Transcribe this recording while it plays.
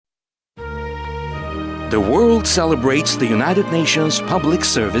The world celebrates the United Nations Public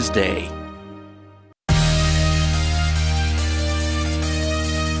Service Day.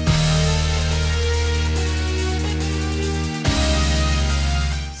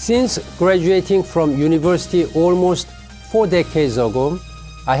 Since graduating from university almost 4 decades ago,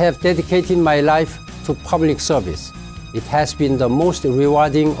 I have dedicated my life to public service. It has been the most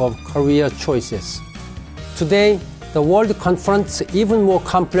rewarding of career choices. Today, the world confronts even more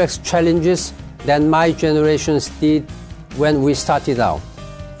complex challenges than my generations did when we started out.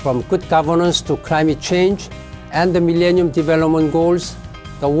 From good governance to climate change and the Millennium Development Goals,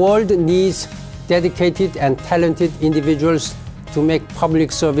 the world needs dedicated and talented individuals to make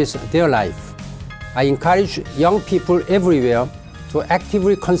public service their life. I encourage young people everywhere to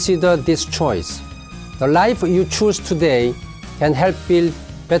actively consider this choice. The life you choose today can help build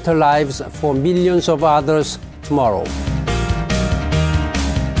better lives for millions of others tomorrow.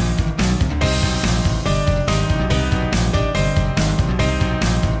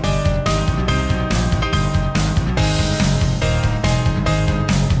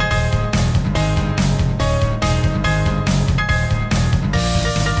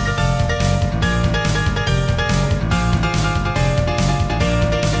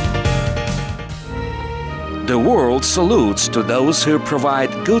 The world salutes to those who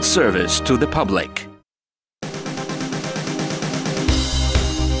provide good service to the public.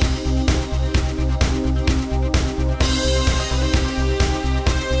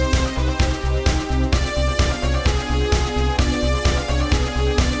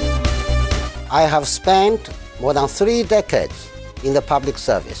 I have spent more than 3 decades in the public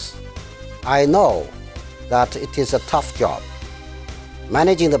service. I know that it is a tough job.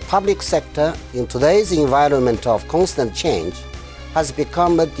 Managing the public sector in today's environment of constant change has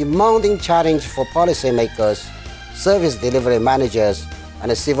become a demanding challenge for policymakers, service delivery managers,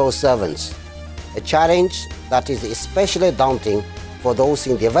 and civil servants. A challenge that is especially daunting for those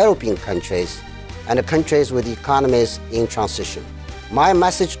in developing countries and countries with economies in transition. My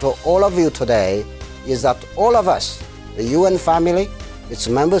message to all of you today is that all of us, the UN family, its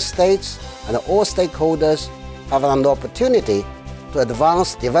member states, and all stakeholders have an opportunity to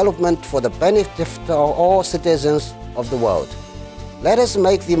advance development for the benefit of all citizens of the world. Let us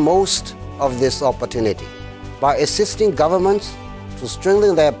make the most of this opportunity by assisting governments to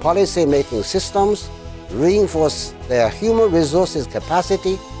strengthen their policy-making systems, reinforce their human resources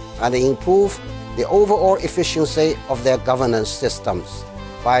capacity, and improve the overall efficiency of their governance systems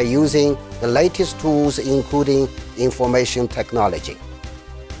by using the latest tools, including information technology.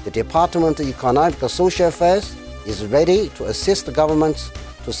 The Department of Economic and Social Affairs is ready to assist governments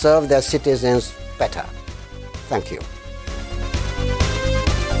to serve their citizens better. Thank you.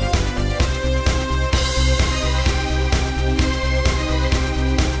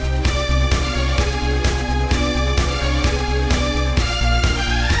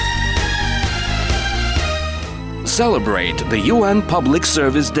 Celebrate the UN Public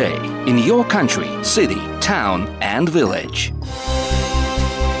Service Day in your country, city, town, and village.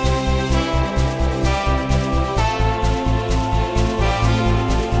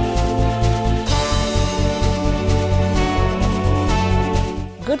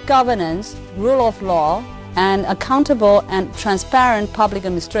 Good governance, rule of law, and accountable and transparent public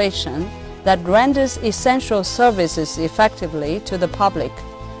administration that renders essential services effectively to the public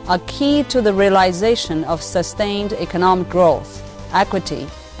are key to the realization of sustained economic growth, equity,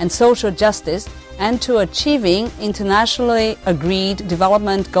 and social justice, and to achieving internationally agreed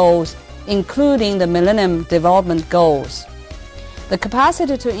development goals, including the Millennium Development Goals. The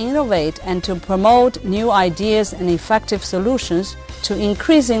capacity to innovate and to promote new ideas and effective solutions to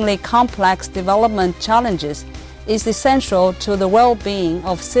increasingly complex development challenges is essential to the well-being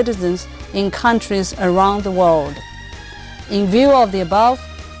of citizens in countries around the world. In view of the above,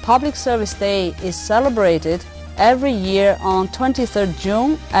 Public Service Day is celebrated every year on 23rd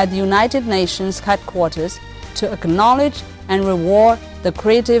June at the United Nations headquarters to acknowledge and reward the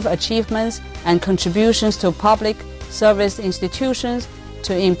creative achievements and contributions to public service institutions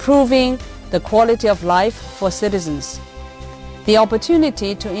to improving the quality of life for citizens. The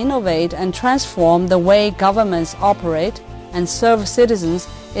opportunity to innovate and transform the way governments operate and serve citizens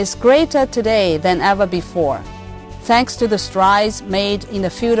is greater today than ever before. Thanks to the strides made in the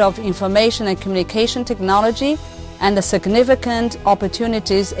field of information and communication technology and the significant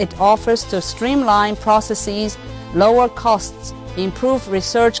opportunities it offers to streamline processes, lower costs, improve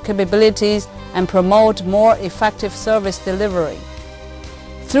research capabilities, and promote more effective service delivery.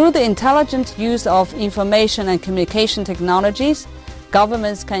 Through the intelligent use of information and communication technologies,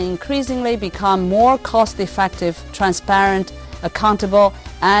 governments can increasingly become more cost-effective, transparent, accountable,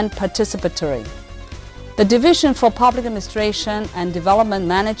 and participatory. The Division for Public Administration and Development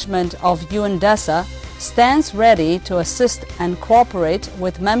Management of UNPSA stands ready to assist and cooperate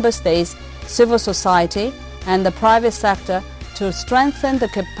with member states, civil society, and the private sector to strengthen the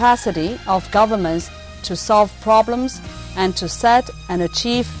capacity of governments to solve problems and to set and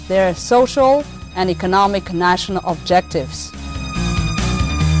achieve their social and economic national objectives.